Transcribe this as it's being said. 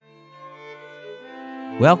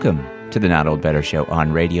Welcome to the Not Old Better Show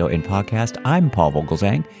on radio and podcast. I'm Paul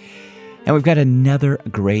Vogelzang, and we've got another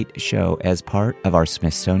great show as part of our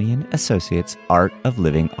Smithsonian Associates Art of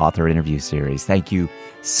Living author interview series. Thank you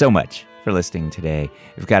so much for listening today.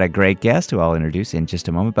 We've got a great guest who I'll introduce in just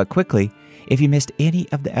a moment, but quickly, if you missed any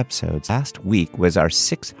of the episodes, last week was our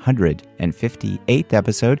 658th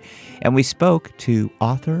episode, and we spoke to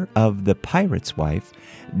author of The Pirate's Wife,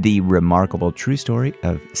 the remarkable true story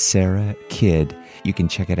of Sarah Kidd. You can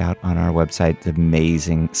check it out on our website. It's an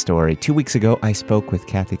amazing story. 2 weeks ago, I spoke with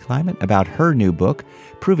Kathy Kleiman about her new book,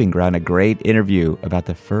 Proving Ground, a great interview about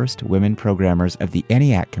the first women programmers of the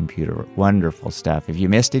ENIAC computer. Wonderful stuff. If you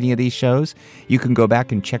missed any of these shows, you can go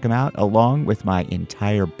back and check them out along with my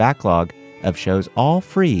entire backlog of shows, all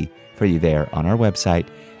free for you there on our website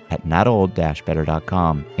at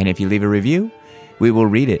notold-better.com. And if you leave a review, we will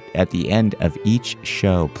read it at the end of each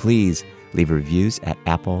show. Please leave reviews at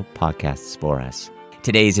Apple Podcasts for us.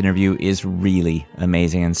 Today's interview is really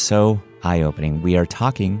amazing and so eye-opening. We are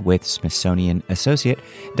talking with Smithsonian Associate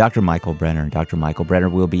Dr. Michael Brenner. Dr. Michael Brenner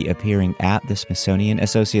will be appearing at the Smithsonian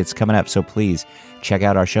Associates coming up, so please check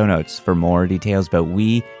out our show notes for more details. But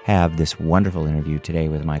we have this wonderful interview today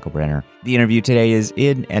with Michael Brenner. The interview today is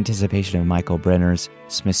in anticipation of Michael Brenner's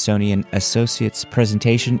Smithsonian Associates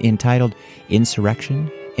presentation entitled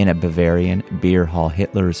Insurrection in a Bavarian Beer Hall,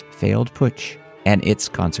 Hitler's Failed Putsch and Its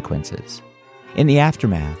Consequences. In the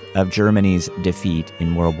aftermath of Germany's defeat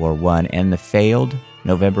in World War I and the failed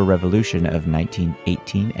November Revolution of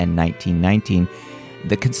 1918 and 1919,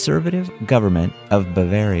 the conservative government of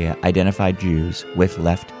Bavaria identified Jews with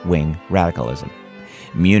left-wing radicalism.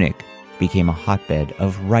 Munich became a hotbed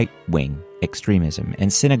of right-wing extremism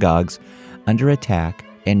and synagogues under attack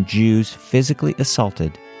and Jews physically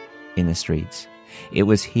assaulted in the streets. It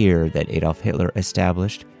was here that Adolf Hitler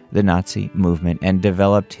established the Nazi movement and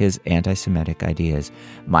developed his anti-Semitic ideas.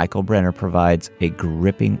 Michael Brenner provides a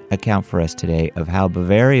gripping account for us today of how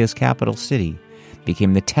Bavaria's capital city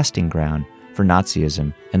became the testing ground for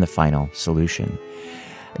Nazism and the final solution.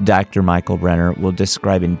 Dr. Michael Brenner will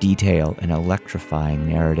describe in detail an electrifying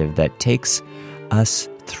narrative that takes us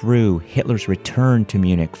through Hitler's return to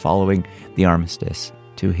Munich following the armistice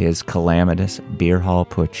to his calamitous beer hall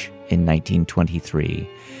putsch in 1923.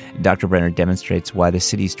 Dr. Brenner demonstrates why the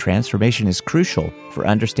city's transformation is crucial for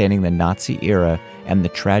understanding the Nazi era and the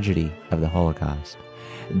tragedy of the Holocaust.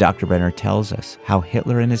 Dr. Brenner tells us how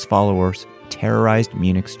Hitler and his followers terrorized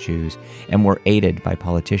Munich's Jews and were aided by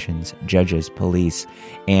politicians, judges, police,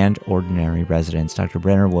 and ordinary residents. Dr.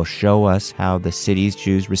 Brenner will show us how the city's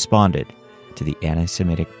Jews responded to the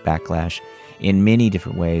anti-Semitic backlash in many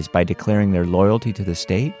different ways, by declaring their loyalty to the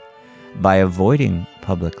state, by avoiding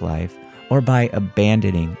public life, or by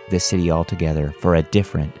abandoning the city altogether for a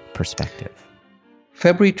different perspective.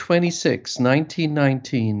 February 26,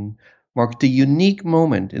 1919, marked a unique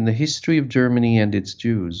moment in the history of Germany and its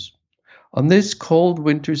Jews. On this cold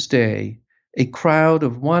winter's day, a crowd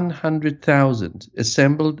of 100,000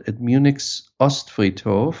 assembled at Munich's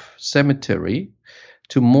Ostfriedhof cemetery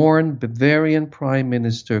to mourn Bavarian Prime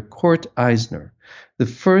Minister Kurt Eisner, the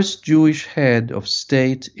first Jewish head of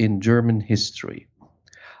state in German history.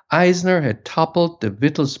 Eisner had toppled the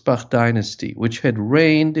Wittelsbach dynasty, which had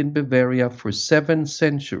reigned in Bavaria for 7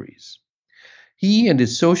 centuries. He and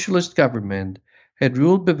his socialist government had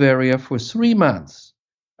ruled Bavaria for 3 months,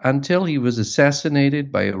 until he was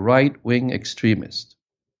assassinated by a right-wing extremist.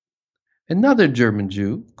 Another German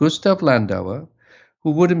Jew, Gustav Landauer,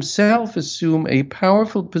 who would himself assume a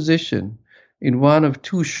powerful position in one of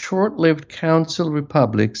 2 short-lived council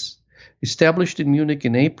republics established in Munich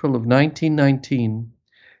in April of 1919,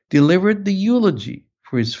 delivered the eulogy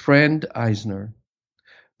for his friend Eisner.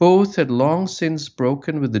 Both had long since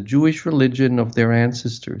broken with the Jewish religion of their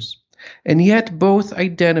ancestors, and yet both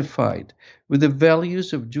identified with the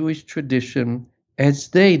values of Jewish tradition as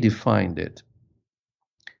they defined it.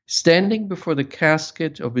 Standing before the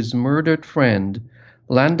casket of his murdered friend,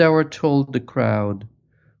 Landauer told the crowd,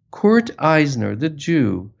 "Kurt Eisner, the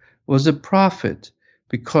Jew, was a prophet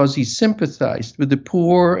because he sympathized with the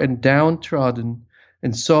poor and downtrodden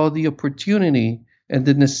and saw the opportunity and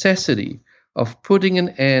the necessity of putting an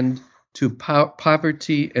end to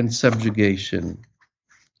poverty and subjugation."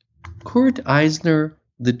 Kurt Eisner,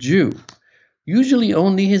 the Jew, usually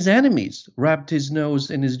only his enemies rubbed his nose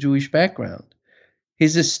in his Jewish background.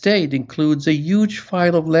 His estate includes a huge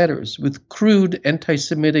file of letters with crude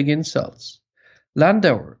anti-Semitic insults.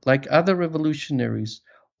 Landauer, like other revolutionaries,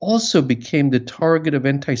 also became the target of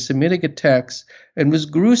anti-Semitic attacks and was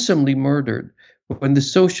gruesomely murdered when the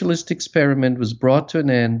socialist experiment was brought to an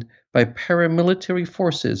end by paramilitary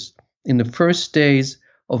forces in the first days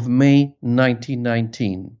of May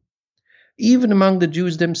 1919. Even among the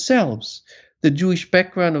Jews themselves, the Jewish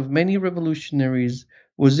background of many revolutionaries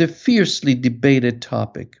was a fiercely debated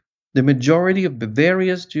topic. The majority of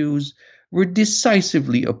Bavaria's Jews were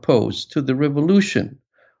decisively opposed to the revolution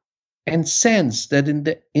and sensed that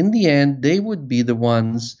in the end they would be the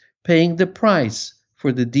ones paying the price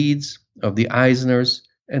for the deeds of the Eisners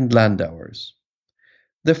and Landauers.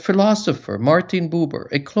 The philosopher Martin Buber,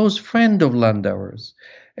 a close friend of Landauer's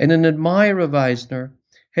and an admirer of Eisner,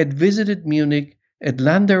 had visited Munich at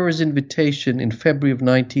Landauer's invitation in February of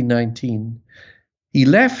 1919. He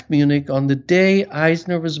left Munich on the day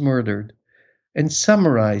Eisner was murdered and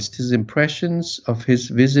summarized his impressions of his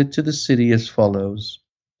visit to the city as follows.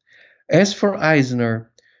 As for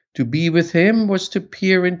Eisner, to be with him was to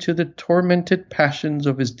peer into the tormented passions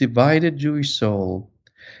of his divided Jewish soul.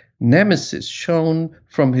 Nemesis shone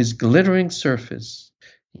from his glittering surface.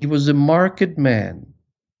 He was a marked man.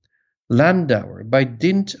 Landauer, by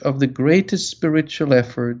dint of the greatest spiritual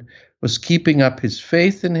effort, was keeping up his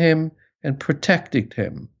faith in him and protecting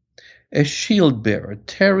him, a shield bearer,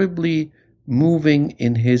 terribly moving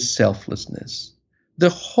in his selflessness. The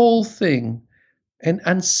whole thing, an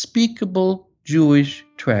unspeakable Jewish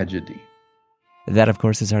tragedy. That, of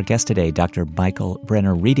course, is our guest today, Dr. Michael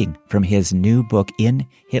Brenner, reading from his new book, In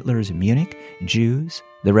Hitler's Munich, Jews,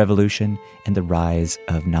 the Revolution, and the Rise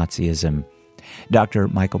of Nazism. Dr.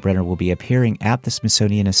 Michael Brenner will be appearing at the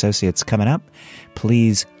Smithsonian Associates coming up.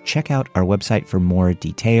 Please check out our website for more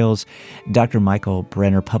details. Dr. Michael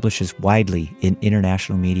Brenner publishes widely in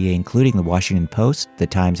international media, including the Washington Post, the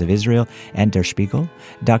Times of Israel, and Der Spiegel.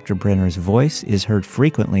 Dr. Brenner's voice is heard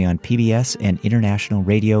frequently on PBS and international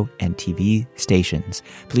radio and TV stations.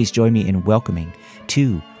 Please join me in welcoming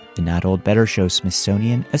to the Not Old Better Show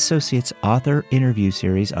Smithsonian Associates author interview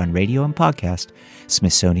series on radio and podcast,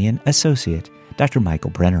 Smithsonian Associate, Dr. Michael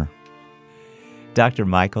Brenner. Dr.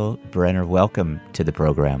 Michael Brenner, welcome to the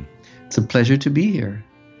program. It's a pleasure to be here.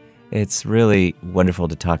 It's really wonderful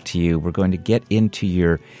to talk to you. We're going to get into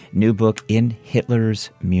your new book, In Hitler's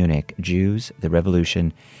Munich, Jews, the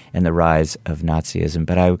Revolution, and the Rise of Nazism.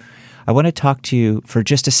 But I want to talk to you for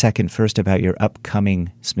just a second first about your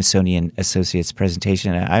upcoming Smithsonian Associates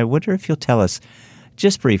presentation. I wonder if you'll tell us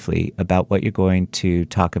just briefly about what you're going to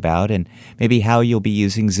talk about and maybe how you'll be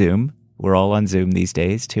using Zoom. We're all on Zoom these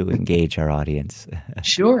days to engage our audience.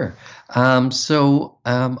 Sure. So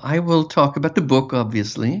I will talk about the book,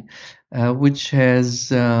 obviously, which has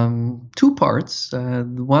two parts.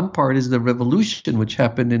 One part is the revolution, which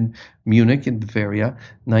happened in Munich in Bavaria,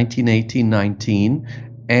 1918-19.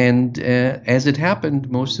 And as it happened,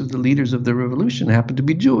 most of the leaders of the revolution happened to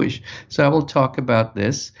be Jewish. So I will talk about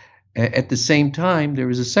this. At the same time,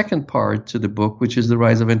 there is a second part to the book, which is the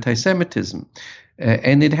rise of anti-Semitism.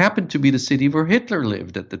 And it happened to be the city where Hitler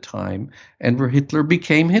lived at the time and where Hitler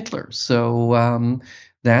became Hitler. So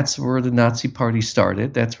that's where the Nazi Party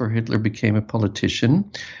started. That's where Hitler became a politician.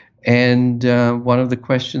 And one of the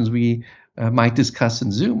questions we might discuss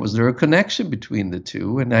in Zoom, was there a connection between the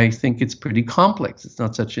two? And I think it's pretty complex. It's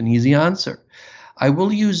not such an easy answer. I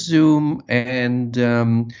will use Zoom and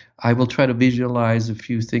I will try to visualize a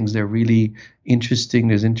few things that are really interesting.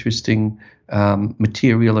 There's interesting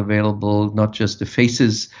material available, not just the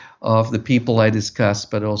faces of the people I discuss,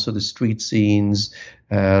 but also the street scenes,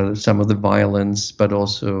 some of the violence, but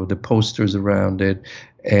also the posters around it.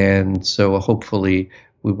 And so hopefully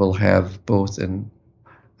we will have both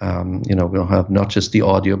we'll have not just the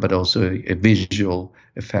audio, but also a visual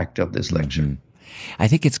effect of this lecture. Mm-hmm. I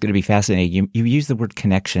think it's going to be fascinating. You use the word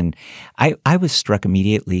connection. I was struck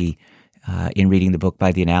immediately in reading the book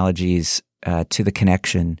by the analogies to the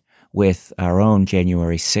connection with our own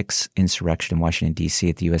January 6th insurrection in Washington, D.C.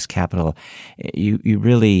 at the U.S. Capitol. You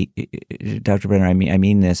really, Dr. Brenner, I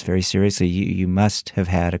mean this very seriously, you must have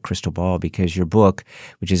had a crystal ball, because your book,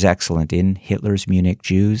 which is excellent, In Hitler's Munich,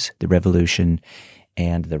 Jews, the Revolution,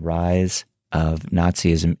 and the Rise of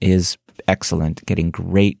Nazism, is excellent, getting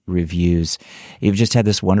great reviews. You've just had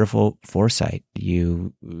this wonderful foresight.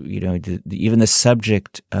 Even the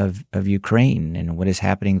subject of Ukraine and what is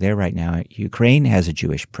happening there right now. Ukraine has a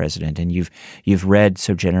Jewish president, and you've read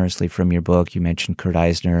so generously from your book. You mentioned Kurt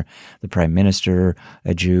Eisner, the prime minister,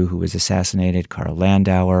 a Jew who was assassinated, Karl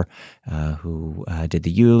Landauer, who did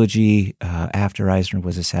the eulogy after Eisner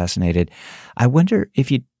was assassinated. I wonder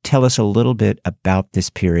if you'd tell us a little bit about this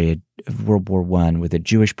period of World War I with a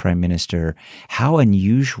Jewish prime minister, how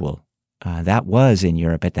unusual that was in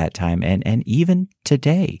Europe at that time, and even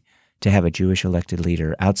today, to have a Jewish elected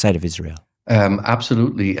leader outside of Israel.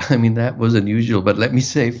 Absolutely. I mean, that was unusual. But let me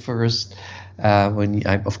say first,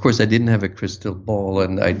 of course, I didn't have a crystal ball,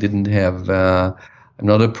 and I didn't have I'm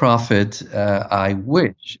not a prophet. I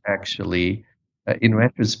wish, actually, in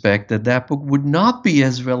retrospect, that book would not be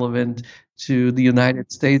as relevant to the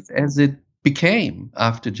United States as it became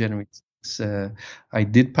after January 6th. I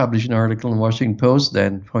did publish an article in the Washington Post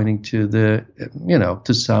then pointing to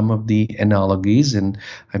to some of the analogies, and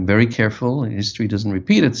I'm very careful. History doesn't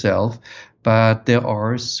repeat itself, but there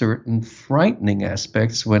are certain frightening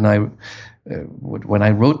aspects. When I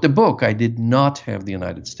wrote the book, I did not have the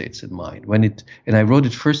United States in mind. And I wrote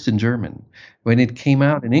it first in German. When it came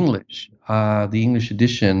out in English, the English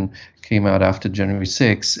edition came out after January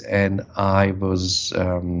 6th, and I was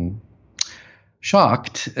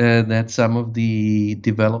shocked that some of the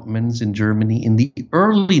developments in Germany in the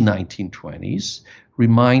early 1920s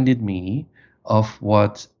reminded me of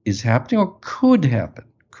what is happening or could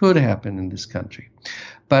happen in this country.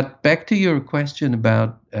 But back to your question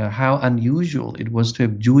about how unusual it was to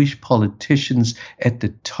have Jewish politicians at the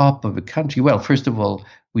top of a country. Well, first of all,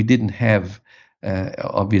 we didn't have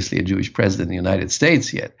obviously a Jewish president in the United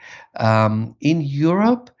States yet. In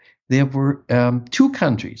Europe, there were two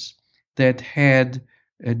countries that had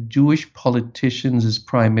Jewish politicians as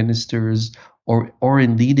prime ministers or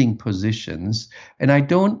in leading positions. And I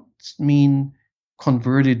don't mean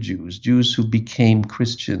converted Jews who became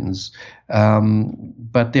Christians,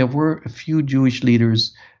 but there were a few Jewish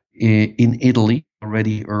leaders in Italy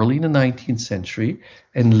already early in the 19th century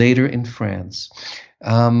and later in France.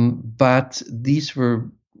 But these were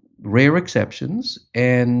rare exceptions,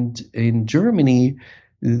 and in Germany,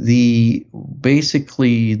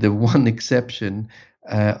 basically the one exception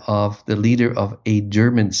of the leader of a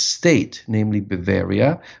German state, namely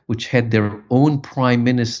Bavaria, which had their own prime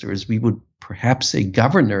ministers. We would perhaps say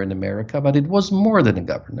governor in America, but it was more than a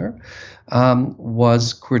governor,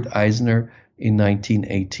 was Kurt Eisner in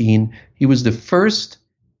 1918. He was the first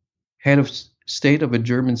head of state of a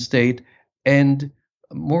German state and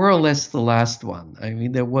more or less the last one. I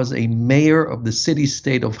mean, there was a mayor of the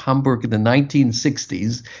city-state of Hamburg in the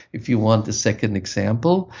 1960s, if you want a second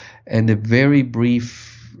example, and a very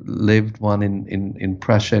brief-lived one in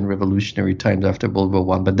Prussia in revolutionary times after World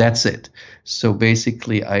War I, but that's it. So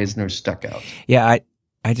basically, Eisner stuck out. Yeah,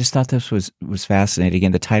 I just thought this was fascinating.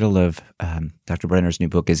 And the title of Dr. Brenner's new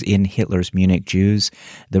book is In Hitler's Munich, Jews,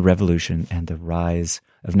 the Revolution and the Rise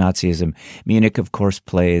of Nazism. Munich, of course,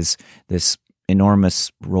 plays this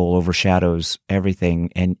enormous role, overshadows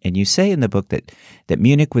everything. And you say in the book that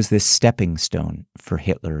Munich was this stepping stone for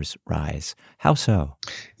Hitler's rise. How so?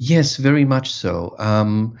 Yes, very much so.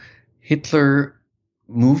 Hitler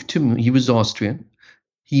he was Austrian.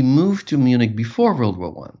 He moved to Munich before World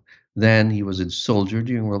War I. Then he was a soldier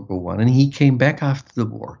during World War I, and he came back after the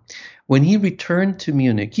war. When he returned to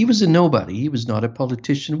Munich, he was a nobody. He was not a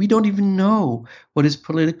politician. We don't even know what his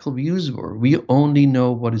political views were. We only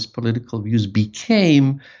know what his political views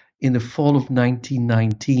became in the fall of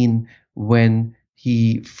 1919 when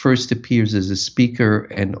he first appears as a speaker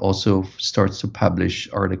and also starts to publish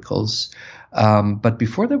articles. But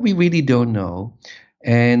before that, we really don't know.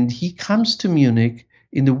 And he comes to Munich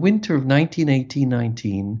in the winter of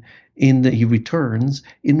 1918-19. He returns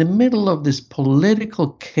in the middle of this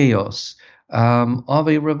political chaos of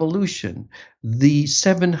a revolution. The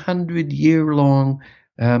 700-year-long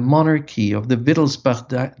monarchy of the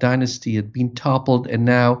Wittelsbach dynasty had been toppled, and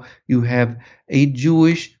now you have a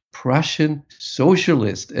Jewish Prussian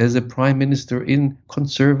socialist as a prime minister in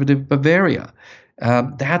conservative Bavaria.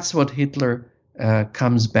 That's what Hitler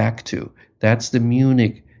comes back to. That's the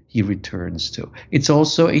Munich he returns to. It's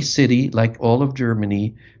also a city, like all of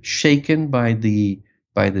Germany, shaken by the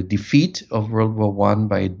defeat of World War I,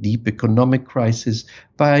 by a deep economic crisis,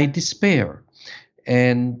 by despair.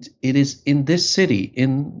 And it is in this city,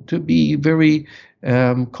 to be very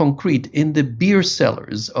concrete, in the beer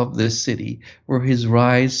cellars of this city, where his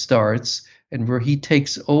rise starts and where he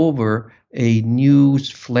takes over a new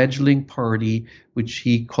fledgling party, which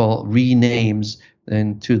he renames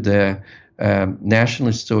then to the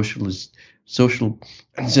Nationalist Socialist,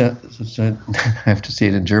 I have to say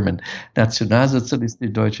it in German,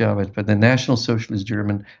 Nationalsozialistische Deutsche Arbeit, but the National Socialist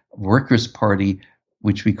German Workers' Party,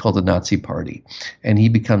 which we call the Nazi Party. And he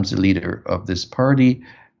becomes the leader of this party.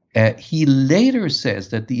 He later says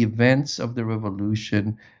that the events of the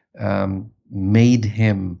revolution made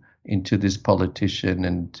him into this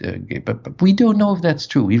politician, but we don't know if that's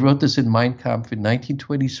true. He wrote this in Mein Kampf in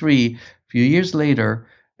 1923, a few years later,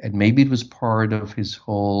 and maybe it was part of his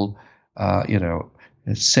whole,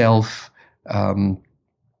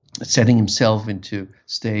 setting himself into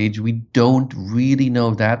stage. We don't really know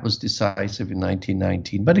if that was decisive in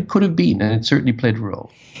 1919, but it could have been, and it certainly played a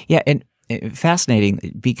role. Yeah, and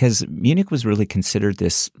fascinating, because Munich was really considered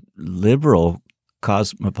this liberal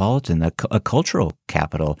cosmopolitan, a cultural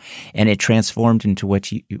capital, and it transformed into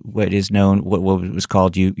what was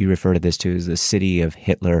called, you refer to this to as the city of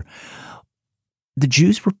Hitler. The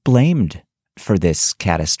Jews were blamed for this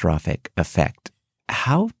catastrophic effect.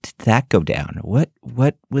 How did that go down? What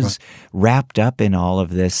was wrapped up in all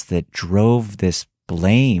of this that drove this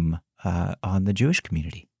blame on the Jewish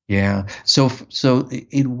community? Yeah. So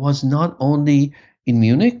it was not only in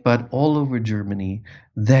Munich, but all over Germany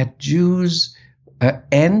that Jews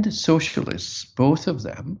and socialists, both of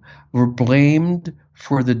them, were blamed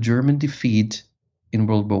for the German defeat in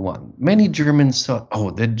World War One. Many Germans thought,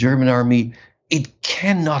 "Oh, the German army, it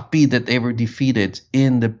cannot be that they were defeated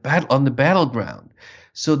in the on the battleground.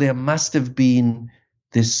 So there must have been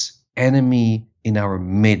this enemy in our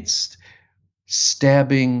midst,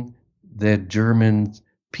 stabbing the German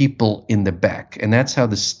people in the back." And that's how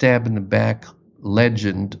the stab in the back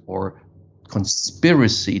legend or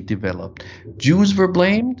conspiracy developed. Jews were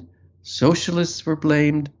blamed, socialists were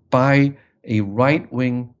blamed by a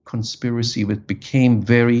right-wing conspiracy that became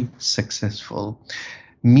very successful.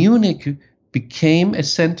 Munich became a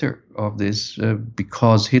center of this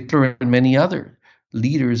because Hitler and many other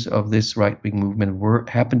leaders of this right-wing movement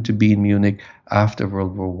happened to be in Munich after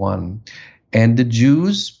World War One, and the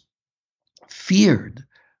Jews feared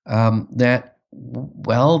that,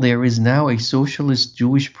 well, there is now a socialist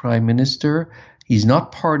Jewish prime minister. He's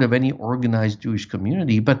not part of any organized Jewish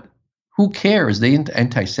community, but who cares? The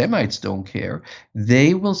anti-Semites don't care.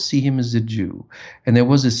 They will see him as a Jew. And there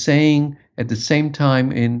was a saying at the same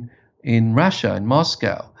time in Russia, in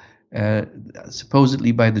Moscow,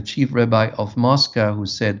 supposedly by the chief rabbi of Moscow, who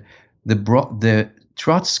said, the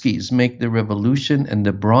Trotskys make the revolution and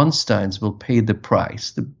the Bronsteins will pay the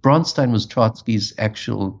price. The Bronstein was Trotsky's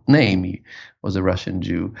actual name. He was a Russian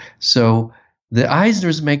Jew. So the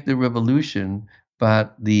Eisners make the revolution,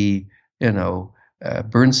 but the,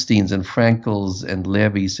 Bernsteins and Frankels and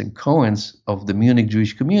Levis and Cohens of the Munich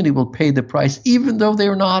Jewish community will pay the price, even though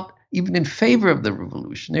they're not even in favor of the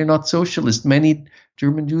revolution. They're not socialist. Many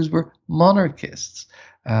German Jews were monarchists.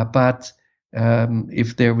 But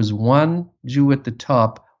if there was one Jew at the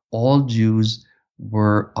top, all Jews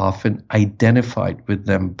were often identified with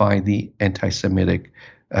them by the anti-Semitic,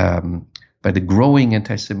 by the growing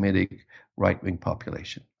anti-Semitic right-wing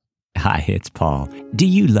population. Hi, it's Paul. Do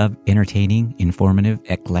you love entertaining, informative,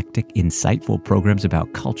 eclectic, insightful programs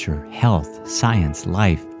about culture, health, science,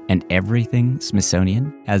 life, and everything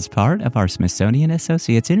Smithsonian? As part of our Smithsonian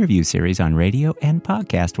Associates interview series on radio and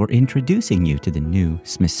podcast, we're introducing you to the new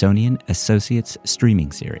Smithsonian Associates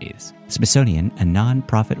streaming series. Smithsonian, a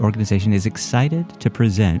nonprofit organization, is excited to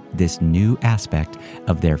present this new aspect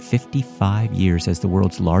of their 55 years as the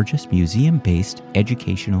world's largest museum-based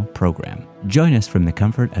educational program. Join us from the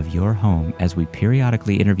comfort of your home as we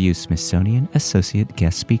periodically interview Smithsonian Associate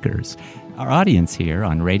guest speakers. Our audience here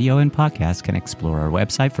on radio and podcast can explore our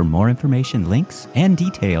website for more information, links, and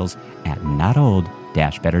details at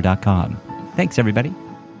notold-better.com. Thanks, everybody.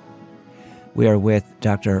 We are with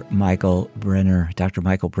Dr. Michael Brenner. Dr.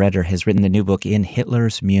 Michael Brenner has written the new book, In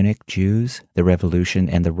Hitler's Munich, Jews, the Revolution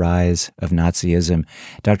and the Rise of Nazism.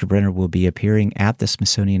 Dr. Brenner will be appearing at the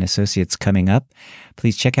Smithsonian Associates coming up.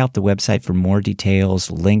 Please check out the website for more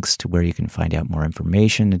details, links to where you can find out more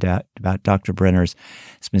information about Dr. Brenner's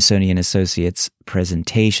Smithsonian Associates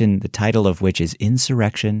presentation, the title of which is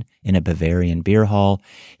Insurrection in a Bavarian Beer Hall,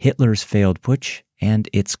 Hitler's Failed Putsch and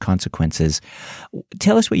Its Consequences.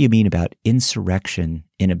 Tell us what you mean about insurrection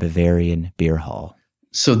in a Bavarian beer hall.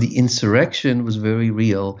 So the insurrection was very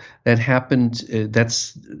real. That happened,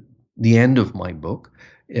 that's the end of my book.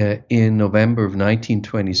 In November of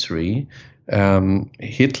 1923,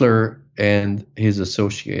 Hitler and his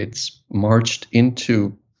associates marched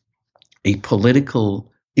into a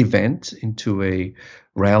political event, into a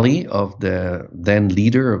rally of the then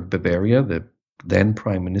leader of Bavaria, the then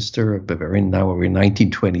Prime Minister of Bavaria. Now we're in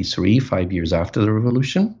 1923, 5 years after the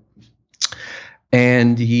revolution.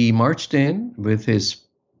 And he marched in with his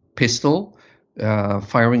pistol,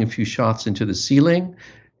 firing a few shots into the ceiling,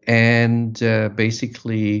 and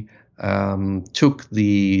basically took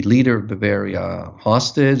the leader of Bavaria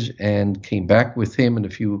hostage and came back with him and a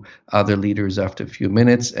few other leaders after a few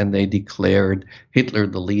minutes, and they declared Hitler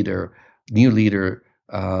the leader, new leader,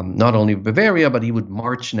 not only of Bavaria, but he would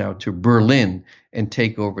march now to Berlin and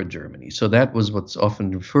take over Germany. So that was what's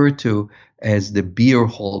often referred to as the beer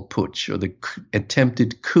hall putsch, or the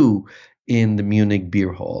attempted coup in the Munich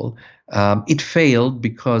beer hall. It failed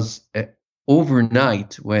because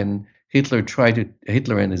overnight, when Hitler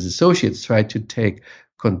and his associates tried to take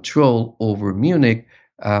control over Munich,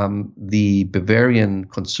 the Bavarian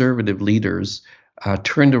conservative leaders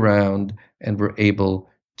turned around and were able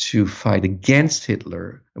to fight against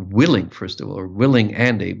Hitler, willing, first of all, willing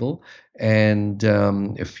and able. And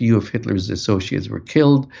a few of Hitler's associates were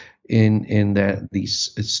killed in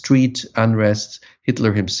these street unrests.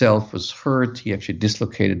 Hitler himself was hurt. He actually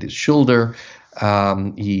dislocated his shoulder.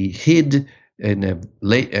 He hid in a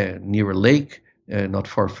lake, near a lake, not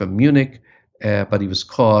far from Munich, but he was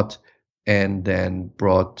caught and then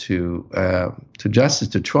brought to justice,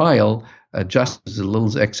 to trial. Justice is a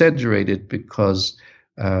little exaggerated because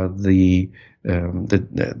the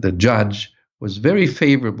judge was very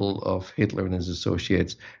favorable of Hitler and his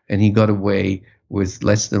associates, and he got away with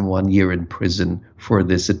less than 1 year in prison for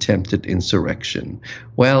this attempted insurrection.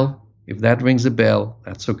 Well, if that rings a bell,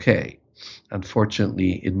 that's okay.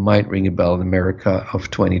 Unfortunately, it might ring a bell in America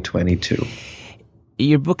of 2022.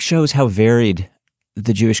 Your book shows how varied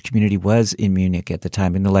the Jewish community was in Munich at the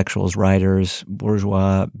time. Intellectuals, writers,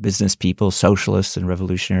 bourgeois, business people, socialists and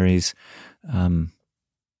revolutionaries,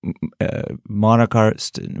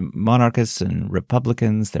 monarchists and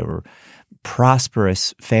republicans. There were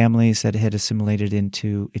prosperous families that had assimilated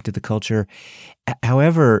into the culture.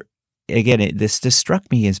 However, again, this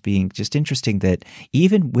struck me as being just interesting that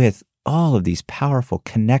even with all of these powerful,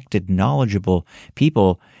 connected, knowledgeable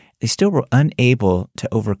people, they still were unable to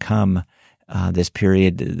overcome this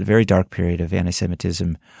period, the very dark period of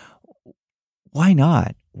anti-Semitism. Why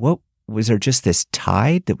not? What was there? Just this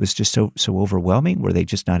tide that was just so overwhelming? Were they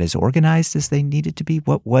just not as organized as they needed to be?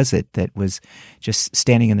 What was it that was just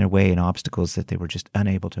standing in their way and obstacles that they were just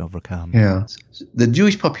unable to overcome? Yeah, the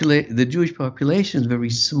Jewish population is very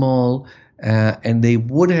small, and they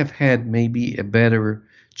would have had maybe a better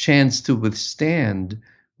chance to withstand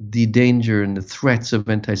the danger and the threats of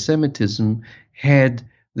anti-Semitism had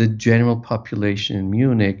the general population in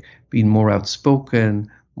Munich been more outspoken,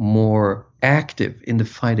 more active in the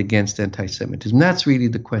fight against anti-Semitism. That's really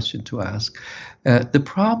the question to ask. The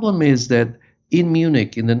problem is that in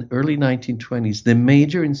Munich in the early 1920s, the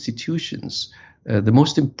major institutions, the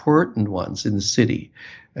most important ones in the city,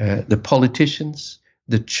 the politicians,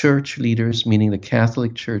 the church leaders, meaning the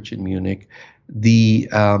Catholic Church in Munich, the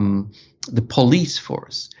police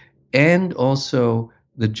force, and also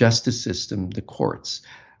the justice system, the courts,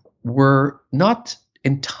 were not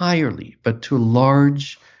entirely, but to a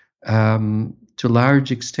large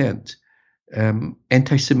extent,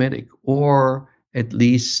 anti-Semitic, or at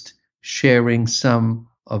least sharing some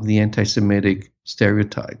of the anti-Semitic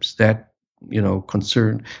stereotypes that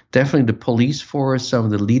concern. Definitely, the police force. Some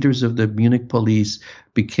of the leaders of the Munich police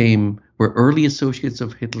were early associates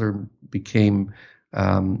of Hitler, became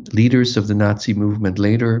leaders of the Nazi movement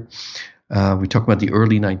later. We talk about the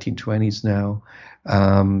early 1920s now.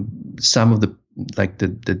 Some of the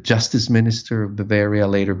justice minister of Bavaria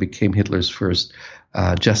later became Hitler's first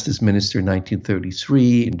justice minister in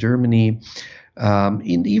 1933 in Germany.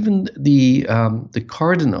 And even the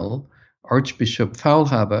cardinal, Archbishop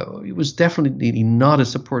Faulhaber, he was definitely not a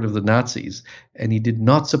supporter of the Nazis, and he did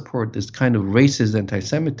not support this kind of racist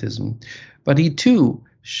anti-Semitism. But he too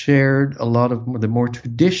shared a lot of the more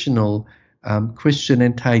traditional Christian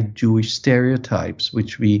anti-Jewish stereotypes,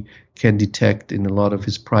 which we can detect in a lot of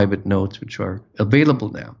his private notes, which are available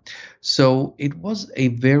now. So it was a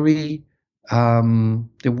very,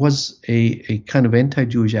 there was a kind of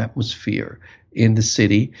anti-Jewish atmosphere in the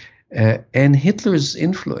city, and Hitler's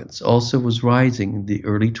influence also was rising in the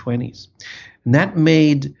early 20s. And that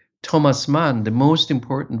made Thomas Mann, the most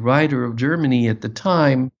important writer of Germany at the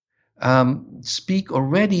time, speak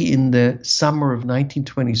already in the summer of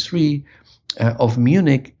 1923 of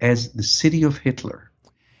Munich as the city of Hitler.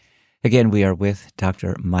 Again, we are with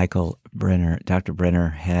Dr. Michael Brenner. Dr. Brenner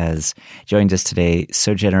has joined us today,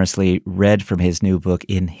 so generously read from his new book,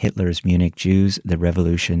 In Hitler's Munich, Jews, the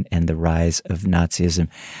Revolution, and the Rise of Nazism.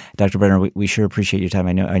 Dr. Brenner, we sure appreciate your time.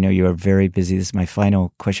 I know you are very busy. This is my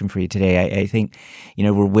final question for you today. I think,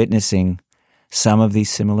 we're witnessing some of these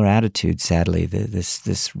similar attitudes, sadly,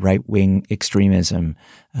 this right-wing extremism.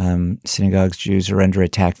 Synagogues, Jews are under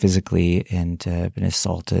attack physically and been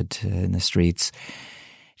assaulted in the streets.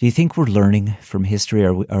 Do you think we're learning from history,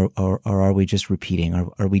 or are we just repeating?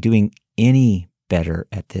 Are we doing any better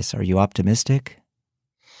at this? Are you optimistic?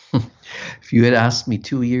 If you had asked me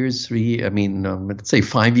 2 years, let's say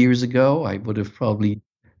 5 years ago, I would have probably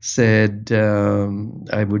said,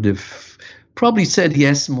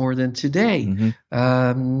 yes more than today.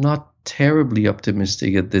 Mm-hmm. Not terribly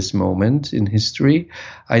optimistic at this moment in history.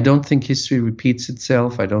 I don't think history repeats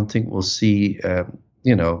itself. I don't think we'll see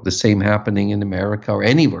the same happening in America or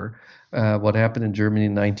anywhere, what happened in Germany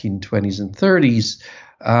in the 1920s and 30s.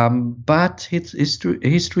 But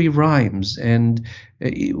history rhymes, and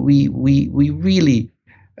we really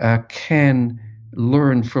can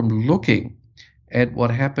learn from looking at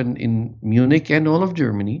what happened in Munich and all of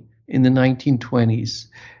Germany in the 1920s.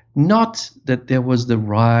 Not that there was the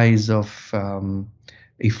rise of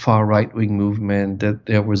a far right-wing movement, that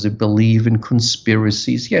there was a belief in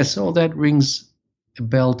conspiracies. Yes, all that rings a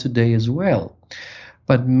bell today as well.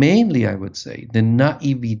 But mainly, I would say, the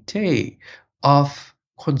naivete of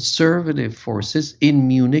conservative forces in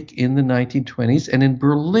Munich in the 1920s and in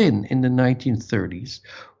Berlin in the 1930s,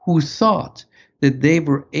 who thought that they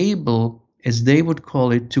were able, as they would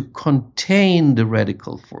call it, to contain the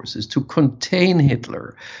radical forces, to contain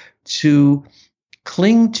Hitler, to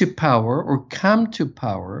cling to power or come to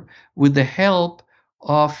power with the help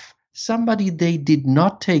of somebody they did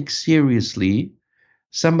not take seriously,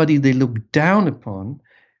 somebody they looked down upon,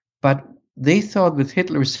 but they thought with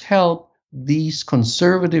Hitler's help, these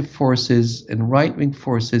conservative forces and right-wing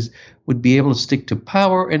forces would be able to stick to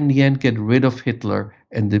power and in the end get rid of Hitler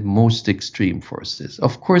and the most extreme forces.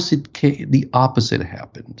 Of course, the opposite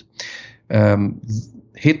happened.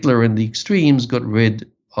 Hitler and the extremes got rid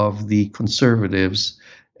of the conservatives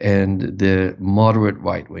and the moderate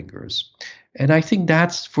right-wingers. And I think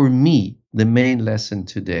that's, for me, the main lesson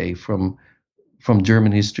today from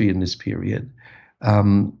German history in this period.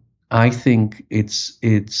 I think it's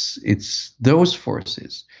those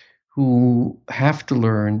forces who have to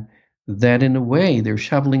learn that in a way they're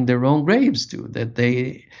shoveling their own graves too, that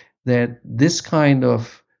this kind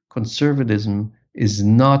of conservatism is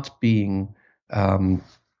not being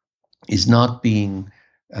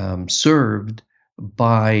served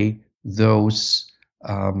by those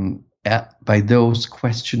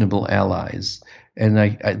questionable allies. And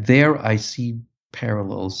I see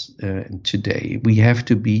parallels today. We have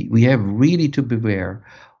really to beware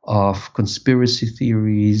of conspiracy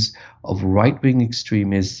theories, of right-wing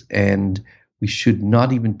extremists, and we should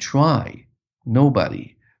not even try.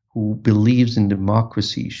 Nobody who believes in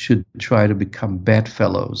democracy should try to become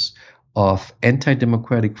bedfellows of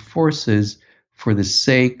anti-democratic forces for the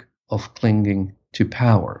sake of clinging to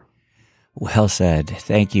power. Well said.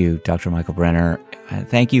 Thank you, Dr. Michael Brenner.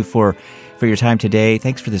 Thank you for your time today.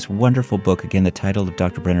 Thanks for this wonderful book. Again, the title of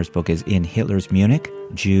Dr. Brenner's book is In Hitler's Munich,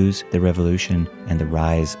 Jews, the Revolution, and the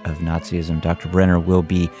Rise of Nazism. Dr. Brenner will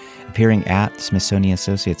be appearing at Smithsonian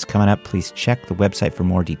Associates coming up. Please check the website for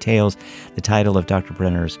more details. The title of Dr.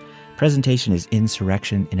 Brenner's presentation is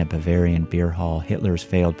Insurrection in a Bavarian Beer Hall, Hitler's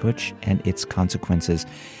Failed Putsch and Its Consequences.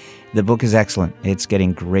 The book is excellent. It's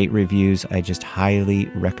getting great reviews. I just highly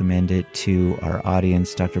recommend it to our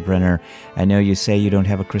audience. Dr. Brenner, I know you say you don't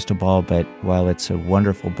have a crystal ball, but while it's a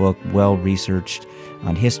wonderful book, well-researched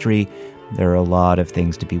on history, there are a lot of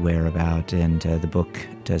things to beware about, and the book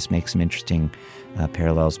does make some interesting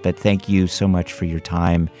parallels. But thank you so much for your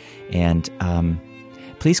time, and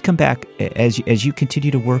please come back as you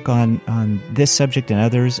continue to work on this subject and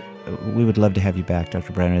others. We would love to have you back,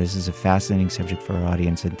 Dr. Brenner. This is a fascinating subject for our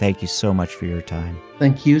audience, and thank you so much for your time.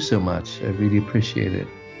 Thank you so much. I really appreciate it.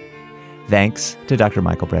 Thanks to Dr.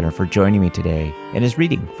 Michael Brenner for joining me today and his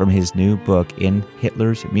reading from his new book, In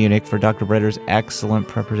Hitler's Munich, for Dr. Brenner's excellent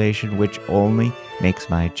preparation, which only makes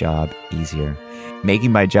my job easier.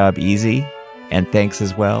 Making my job easy, and thanks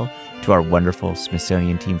as well to our wonderful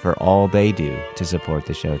Smithsonian team for all they do to support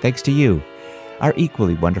the show. Thanks to you, our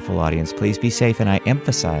equally wonderful audience. Please be safe, and I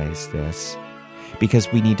emphasize this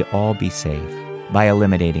because we need to all be safe by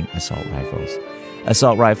eliminating assault rifles.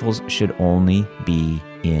 Assault rifles should only be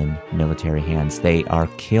in military hands. They are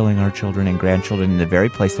killing our children and grandchildren in the very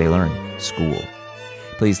place they learn, school.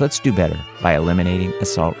 Please, let's do better by eliminating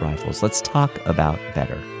assault rifles. Let's talk about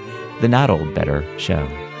better. The Not Old Better Show.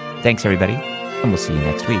 Thanks, everybody, and we'll see you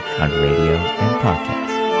next week on radio and podcast.